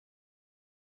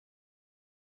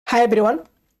Hi everyone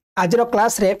आज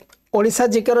class रे Odisha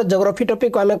GK geography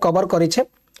topic को आम कवर करें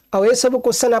और ये सब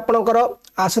क्वेश्चन आपणकर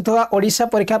आसुवा ओडिशा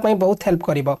परीक्षा बहुत हेल्प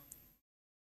करिवो।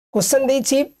 क्वेश्चन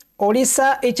देछि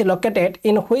Odisha is located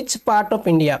in which part of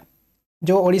India.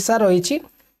 जो ओडिशा रही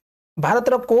भारत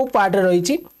रो को पार्ट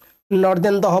रही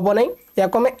नॉर्दर्न तो हम नहीं या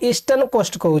को मैं ईस्टर्न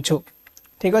कोस्ट कहूँ।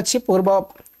 ठीक अच्छे पूर्व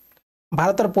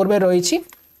भारत पूर्व रही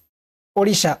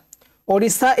Odisha.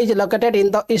 Odisha is located in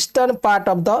the eastern part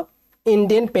of the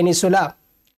Indian Peninsula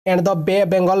and the Bay of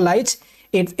Bengal lies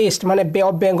its east माने Bay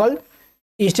of Bengal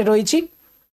east रही।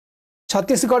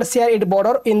 Chhattisgarh share it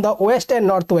border in the waste and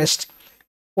north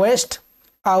west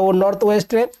आउ north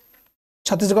west रे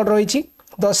छत्तीसगढ़ रही।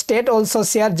 The state also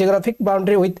share geographic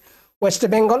boundary with waste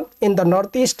Bengal in the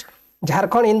north east,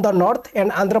 Jharkhand in the north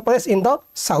and Andhra Pradesh in the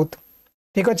south.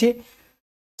 ठीक अच्छे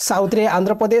south रे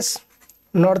Andhra Pradesh,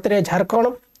 north रे झारखंड,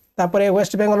 तापर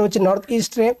waste Bengal होची north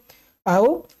east रे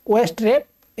आउ वेस्ट रे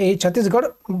ए छत्तीसगढ़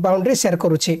बाउंड्री शेयर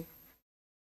करुछि।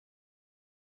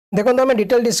 देखो तो हमें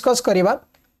डिटेल डिस्कस करवा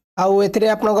आउ एथिरे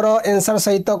आपनकर आंसर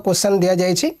सहित क्वेश्चन दिया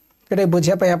जायछि जेटे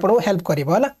बुझिया पय आपन हेल्प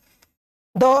करबो हला।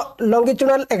 The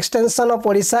longitudinal extension of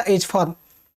Odisha is from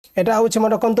एटा होछि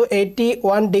मन रखंतु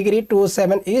 81 degree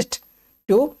 27 east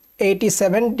to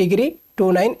 87 degree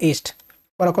 29 east.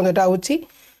 मन रखंतु एटा होछि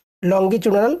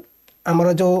लॉन्गिट्यूडनल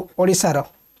हमर जो ओडिसा रो।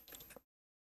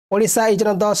 Odisha is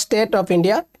the state of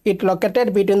India. It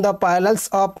located between the parallels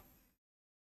of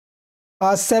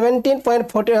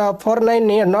 17.49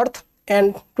 near north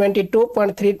and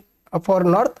 22.34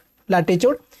 north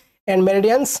latitude and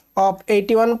meridians of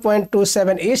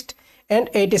 81.27 east and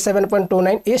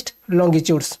 87.29 east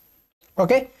longitudes.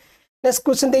 Okay. Next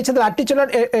question is the latitudinal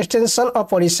extension of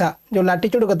Odisha. जो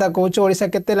latitude कथा कहूँ ओडिशा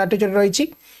केते latitude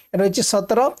रही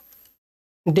 17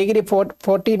 degree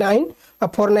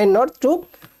 49 north to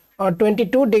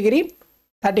 22 degree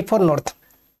 34 north.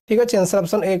 ठीक अच्छे answer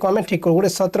option A को आम ठीक करूँ। गोटे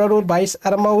 17 रु 22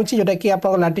 आरंभ होची जोटा कि आप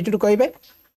लाटिट्यूड कहे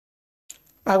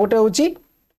आ गोटे हूँ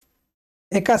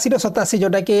 81 रु 87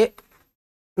 जोटा कि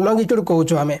लॉन्गिट्यूड कहूँ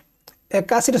आम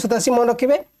 81 रु 87 मन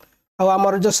रखिए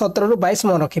आमर जो 17 रु 22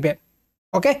 मन रखिए।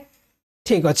 ओके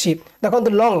ठीक अच्छे देखो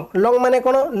लॉन्ग माने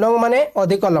कौन लॉन्ग माने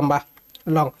अधिक लंबा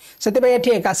लॉन्ग से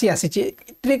 81 आसी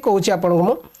ट्रिक कहूँ आपको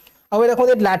मुझे देखो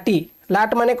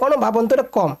लाट माने कौन भावतु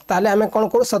कम ताले आमे कौन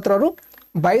करूँ 17 रु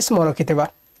 22 मन रखि।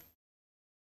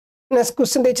 नेक्स्ट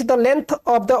क्वेश्चन देखिए the length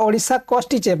of the Odisha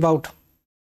coast is about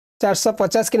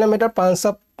 450 kilometre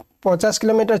 550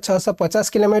 kilometre 650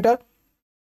 kilometre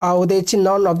आउ देछि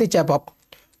none of the chap of.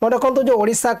 मन रखु जो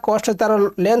ओडिशा कोस्ट तार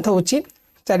लेंथ होची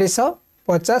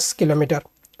 450 kilometre.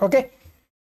 Okay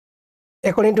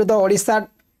according to the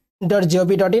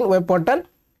odisha.gov.in web portal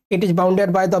it is bounded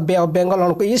by the bay of Bengal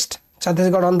on east,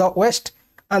 Chhattisgarh on the west,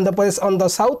 Andhra Pradesh on the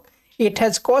south. It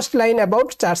has coastline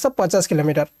about 450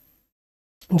 kilometre.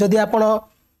 जदि आपण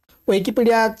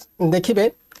Wikipedia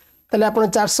देखिबे तले आपण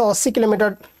 480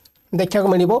 kilometre देखा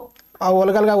मिलिबो आ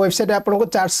अलग अलग website आपन को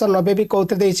 490 भी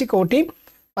कहते देछि कोठी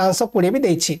 520 भी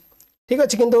देछि। ठीक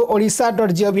अछि किंतु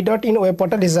odisha.gov.in वेब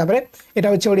पोर्टल हिसाब रे एटा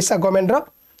होछि ओडिशा गवर्नमेंट रो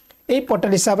ए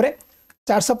पोर्टल हिसाब रे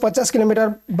 450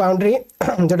 किलोमीटर बाउंड्री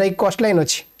जोटा कोस्ट लाइन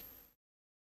अछि।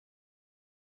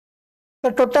 तो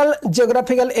total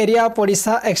geographical area of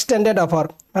Odisha extended offer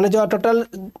माने जो टोटल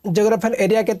जियोग्राफिकल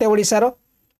एरिया केते ओडिशा रो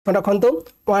रखंतु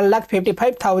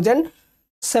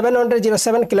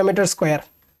 1,55,707 किलोमीटर स्क्वायर।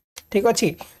 ठीक अछि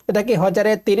जेटा कि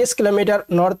 1030 किलोमीटर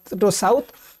नॉर्थ टू साउथ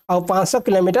और 500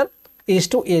 किलोमीटर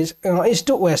ईस्ट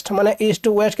टू वेस्ट माने ईस्ट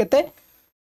टू वेस्ट केते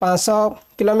 500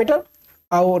 किलोमीटर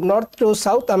और नॉर्थ टू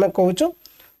साउथ आमे कहूछु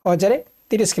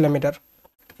 1030 किलोमीटर।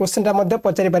 क्वेश्चनटा मध्ये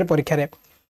पचारि पारे परीक्षा रे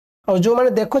और जो मैंने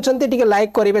देखुंत टी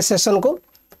लाइक करेंगे सेशन को।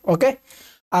 ओके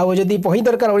आउ जदि बही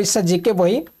दरकार ओडिशा जीके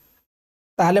बही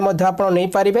ताहले आप नहीं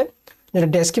पारे जो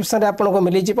डिस्क्रिप्शन आपको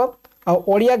मिल जाव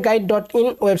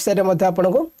odia.guide.in वेबसाइट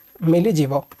आपको मिल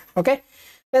जाव। ओके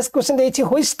नेक्स्ट क्वेश्चन देखिए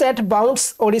which state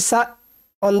bounds Odisha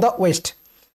on the waste.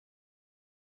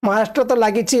 Maharashtra तो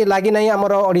लगी ना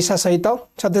आमर ओडिशा सहित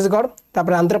छत्तीसगढ़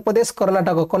तापर आंध्र प्रदेश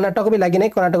कर्णाटक भी लगी ना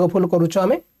कर्णाटक फुल करुचु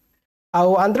आम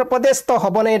आउ आंध्र प्रदेश तो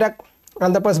हम ना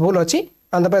आंध्र प्रदेश भूल अच्छी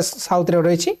आंध्र प्रदेश साउथ रे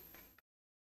रही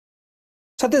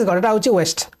छत्तीसगढ़ एटा होची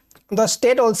waste. The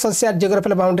state also share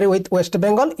geographical boundary with waste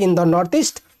Bengal in the north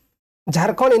east,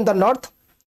 Jharkhand in the north,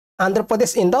 Andhra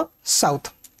Pradesh in the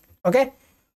south. Okay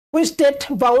which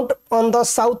state bound on the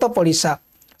south of Odisha.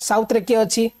 South रे के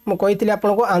अच्छी मु कही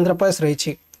आपको आंध्र प्रदेश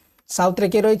रही साउथ रे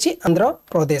के रही आंध्र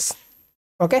प्रदेश।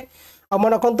 ओके आ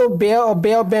मन रखु बे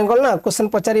ऑफ बंगाल ना क्वेश्चन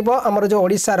पचार आमर जो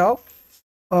ओडिशा रो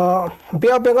बे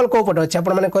ऑफ बंगाल कौ पटे अच्छे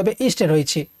आपने कहे ईस्ट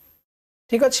रही।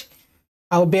 ठीक अच्छे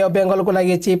आउ बे ऑफ बंगाल को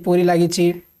लगी पुरी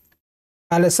लगी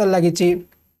बालेश्वर लगी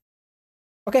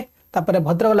ओके तापर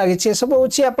भद्रक लगी सब हूँ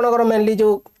आपंकर मेनली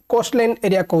जो कोस्ट लाइन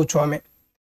एरिया कहूँ आम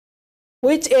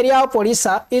Which area of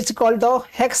Odisha is called the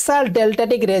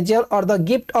hexadeltatic region or the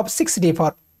gift of six river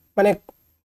माने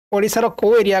ओडिशा रो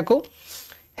को एरिया को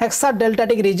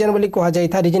हेक्साडेल्टाटिक रीजन बोली कहा जाय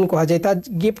था रीजन कहा जाय था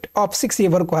गिफ्ट ऑफ सिक्स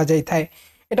रिवर कहा जाय था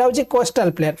एटा होची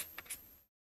कोस्टल प्लेन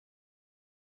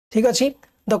ठीक अछि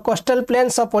the coastal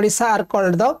planes of Odisha are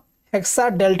called the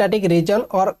हेक्साडेल्टाटिक reason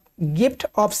और gift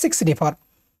of six river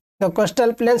the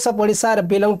coastal planes of Odisha are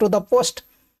belong to the post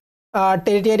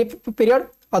territory period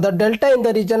और the delta in the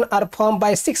reason are form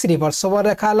by six river सुबर्ण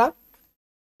रेखा हला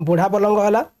बुढ़ा बलंग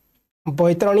हला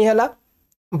बैतरणी हला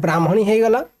ब्राह्मणी हो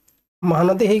गला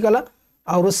महानदी हो गला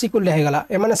और ऋषिकुल्य हो गला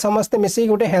एमाने समस्त मिसी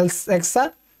गोटे हेक्सा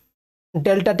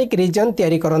डेल्टाटिक रीजन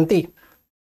तैयारी करंती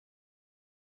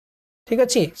ठीक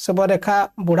अच्छे सुबर्ण रेखा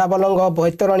बुढ़ा बलंग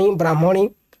बैतरणी ब्राह्मणी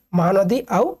महानदी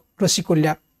आउ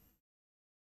Rushikulya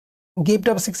gift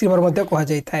of six river मध्य कहा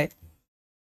जाय थाए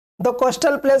The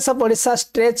coastal plains of Odisha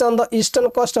stretch on the eastern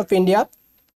coast of India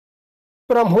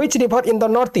from which river in the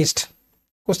northeast?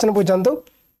 Question बुझंतु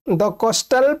The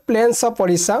coastal plains of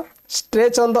Odisha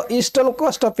stretch on the eastern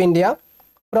coast of India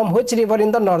from which river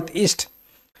in the northeast?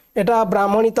 एटा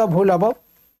ब्राह्मणी तो भूल हम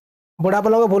बुढ़ा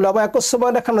बलंग भूल हम या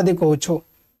सुबर्ण रेखा नदी कहूँ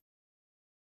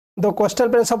The coastal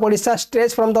plains of Odisha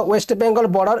stretch from the West Bengal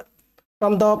border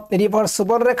from the river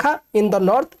Subarnrekha in the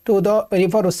north to the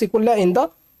river Rushikulya in the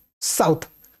south.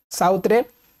 South रे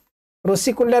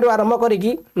ऋषिकुल्य आरंभ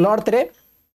करी नॉर्थ रे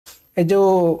जो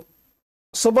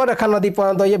सुवर्णरेखा नदी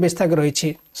पर्यंत ये विस्तार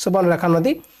रही सुवर्णरेखा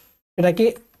नदी जोटा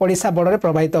कि ओडिशा बॉर्डर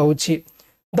प्रभावित होछि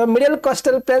the middle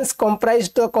coastal planes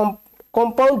comprise the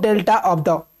compound delta of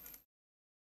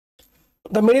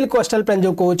the middle coastal plain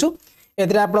जो कहूँ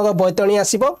एथरे आपन बैतरणी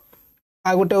आसीबो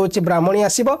आ गुटे होछि ब्राह्मणी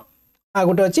आसीबो आ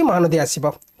गुटे होछि महानदी आसीबो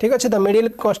ठीक अछि the middle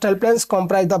coastal planes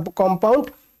comprise the compound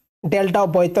delta of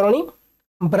Baitarani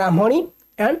Brahmani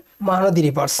and Mahanadi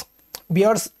reverse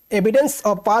bears evidence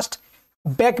of past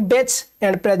back बेच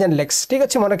एंड प्रेजेंट लेक्स ठीक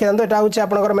अच्छे मन रखी एटा हूँ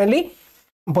आपंकर मेनली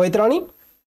बैतरणी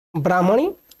ब्राह्मणी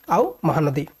आउ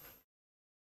महानदी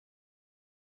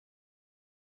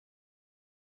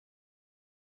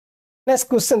नेक्स्ट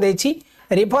क्वेश्चन देछि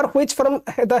river which from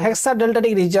the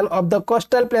हेक्साडेल्टाटिक reason of the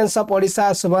coastal planes of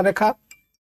Odisha Subarnarekha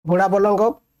बुढ़ा बलंग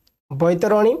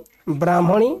बैतरणी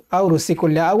ब्राह्मणी आउ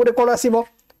ऋषिकुल्य आउ गोटे कौन आसीबो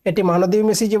एटी महानदी भी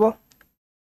मिसी जीवो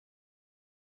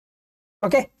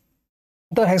okay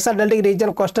the हेक्साडेल्टिक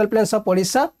reason coastal planes of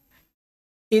Odisha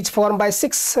is form by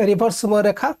six river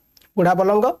Subarnarekha बुढ़ा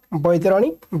बलंग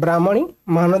बैतरणी ब्राह्मणी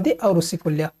महानदी और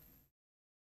ऋषिकुल्य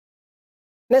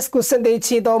नेक्स्ट क्वेश्चन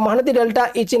देछि the Mahanadi delta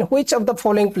is in which of the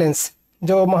following planes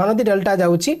जो महानदी डेल्टा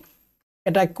जाउची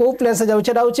एटा को प्लेन से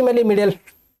जाउची राउची मेली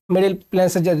मिडिल प्लेन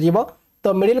से जीवो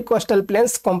तो middle coastal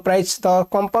planes comprise the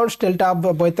compound delta of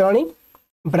Baitarani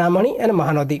Brahmani and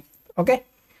Mahanadi okay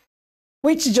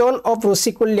which zone of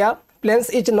Rushikulya plains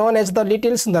is known as the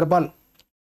little Sundarban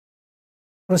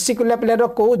Rushikulya plane रो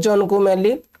को जोन को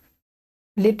मेनली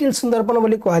लिटिल सुंदरबन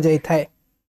बोली कहा जाय थाए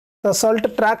तो salt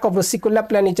track of Rushikulya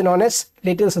plane is known as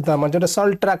little Sundarban जो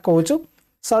salt track कहूँ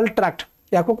salt tract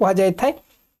या को कहा जाय थाए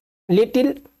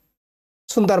little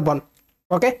Sundarban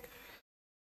okay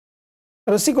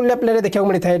Rushikulya plane देखा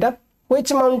मिलता है एटा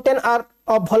which mountain are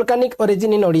of volcanic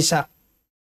origin in Odisha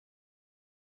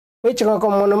which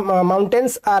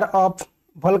mountains are of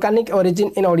volcanic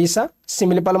origin in Odisha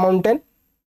Similipal mountain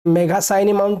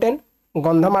Meghasayini mountain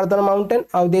Gandhamardan mountain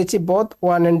आउ देछि both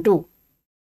 1 and 2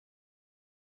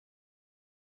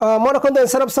 मोर रखन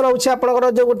आंसर ऑप्शन होछि आपनकर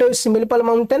जो गोटे सिमिलपाल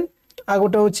माउंटेन आ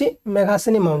गोटे होछि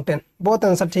मेघासनी माउंटेन बोथ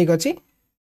आंसर ठीक अछि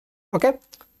okay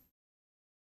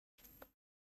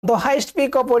the highest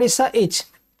peak of Odisha is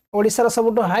Odisha row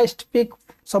सबटो highest peak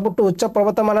सबटो उच्च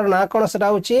पर्वतमालार ना कोन सेटा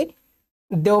होछि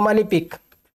Devmali peak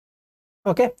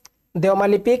okay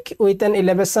Devmali peak with an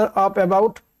elevation of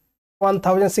about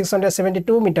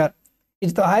 1672 meter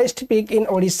is the highest peak in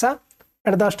Odisha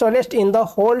and the tallest in the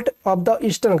whole of the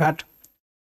eastern ghat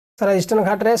सारा eastern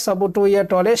घाट रे सबुटु ये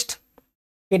tallest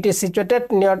it is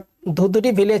situated near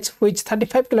धुधुरी village which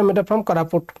 35 kilometre from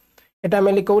Koraput एटा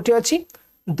मेली कोठी अछि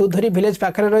धुधुरी village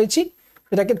पाखरे रही छी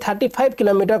जेटा कि 35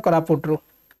 किलोमीटर कोरापुट रु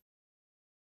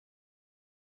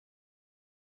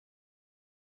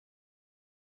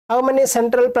how many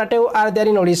central प्लेटेउ are there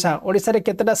in Odisha Odisha रे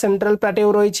केतेटा सेंट्रल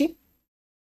प्लेटेउ रही छी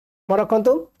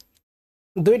मरकंतु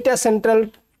दुईटा सेंट्रल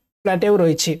प्लेटेउ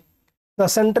रही छी The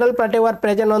central plateau are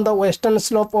present on the western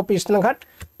slope of Eastern Ghat.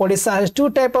 Odisha has two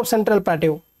types of central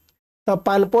plateau. The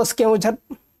Panpos Keonjhar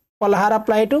Palhara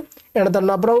Plateau and the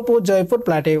Nabrangpur Jaipur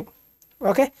Plateau.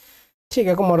 Okay? ठीक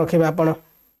है को मन रखिबे आपण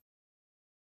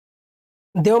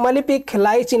Devmali peak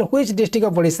lies in which district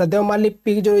of Odisha Devmali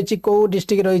peak जो रही को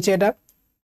district रही है एटा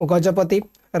गजपति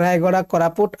रायगड़ा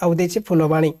कोरापुट आउ देछि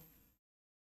फुलवाणी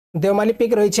देवमाली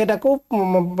पीक रही है एटा को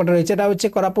रही है एटा होछि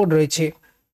कोरापुट रही है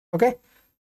okay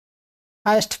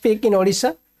highest peak in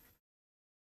Odisha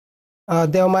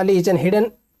Devmali is an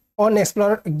hidden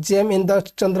unexplored gem in the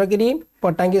Chandragiri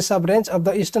Patangi sub-range of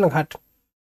the Eastern Ghat,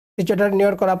 situated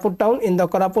near Koraput town in the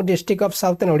Koraput district of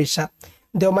Southern Odisha.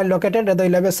 Devamali located at the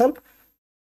elevation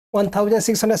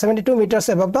 1672 meters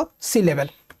above the sea level.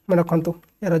 मन रखु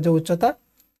यार जो उच्चता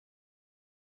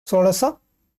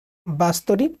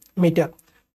 1672 metre.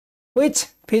 Which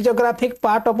physiographic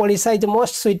part of Odisha is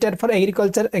most suited for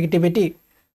agriculture activity?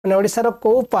 मैंने ओडिशा रो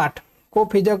को part को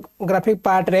physiographic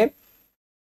part रे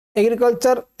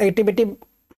agriculture activity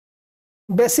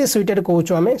बेसी suited कहूँ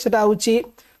आम से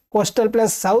कोस्टल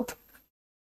प्लेन्स साउथ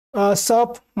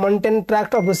सब mountain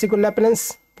tract of Rushikulya planes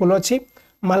full अच्छी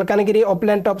Malkangiri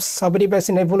upland of Shabari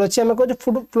basin full अच्छी आम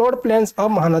कहूँ flowed planes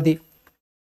of Mahanadi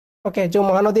okay जो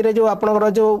महानदी रे जो आपनकर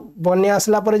जो बन्या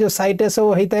आसला पर जो साइट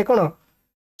सब होता है कौन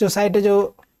जो साइट जो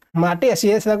माटी आसी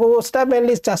है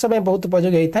मेनली चाष बहुत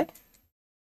उपयोगी होता है.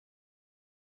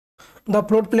 The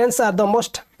flood plains are the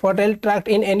most fertile tract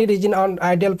in any region and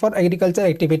ideal for agricultural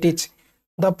activities.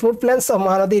 The flood plains of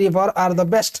Mahanadi River are the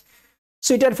best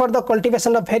suited for the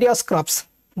cultivation of various crops.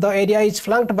 The area is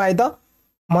flanked by the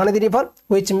Mahanadi River,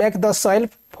 which make the soil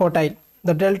fertile.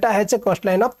 The delta has a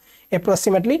coastline of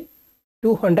approximately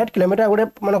 200 km. गोटे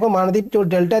मानक महानदी जो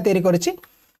delta तैयारी करिछि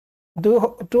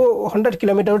 200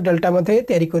 km delta मध्ये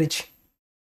तैयारी करिछि.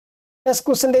 Next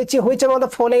question देछि which among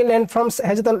the following landforms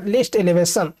has the least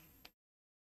elevation?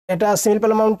 Etah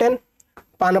सिमिलपल mountain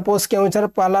पानपोस केउंचर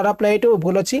पालारा प्लेटू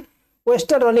भूल अच्छी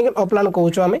western rolling upland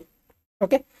कहूँ आम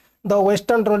okay the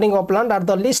western rolling upland are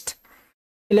the list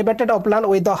elevated upland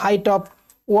with the height of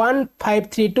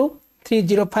 1532 to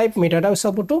 305 metre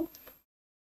सबुठू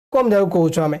कम जाऊ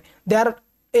कहूँ आम they are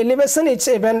elevation is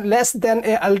even less than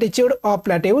A altitude of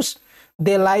plateaus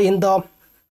they lie in the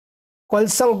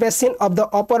कोलसंग basin of the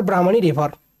upper Brahmani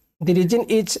river the reason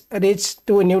is reach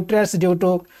to nutrients due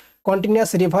to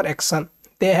continuous river action.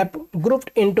 They have grouped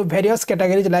into various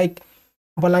categories like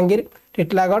Balangir,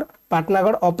 Titlagarh,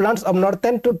 Patnagarh uplands of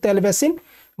northern to Tel Basin,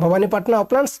 Bhavanipatna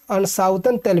uplands and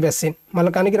southern Tel Basin,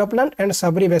 Malkanagiri upland and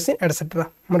Sabri Basin, etc.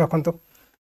 मन रखंतु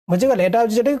बुझीगले एटा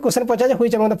जे question पचाजे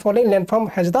which among the following landform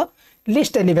has the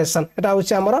least elevation एटा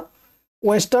होचे हमर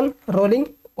western rolling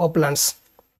Uplands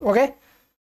okay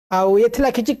आउ एथिला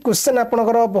किछि question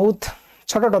आपनकर बहुत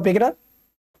छोट topic रा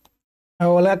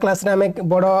अलग क्लास रे हमें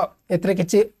बड़ एतरे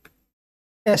किछि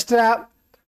एक्स्ट्रा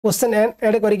क्वेश्चन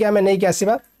ऐड करके आम नहीं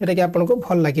आसवा जोटा कि आपको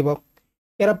भल लगे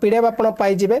यार पीडीएफ आप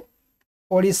पाइबे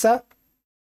ओडिशा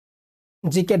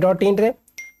gk.in रे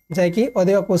जाकि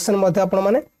अधिक क्वेश्चन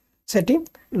आपने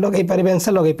लगे पारे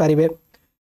आंसर लगे पारे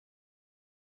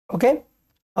ओके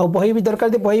आ बही भी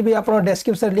दरकार बही भी आप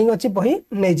डिस्क्रिप्शन लिंक अच्छी बही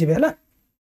नहीं जी है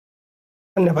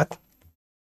धन्यवाद.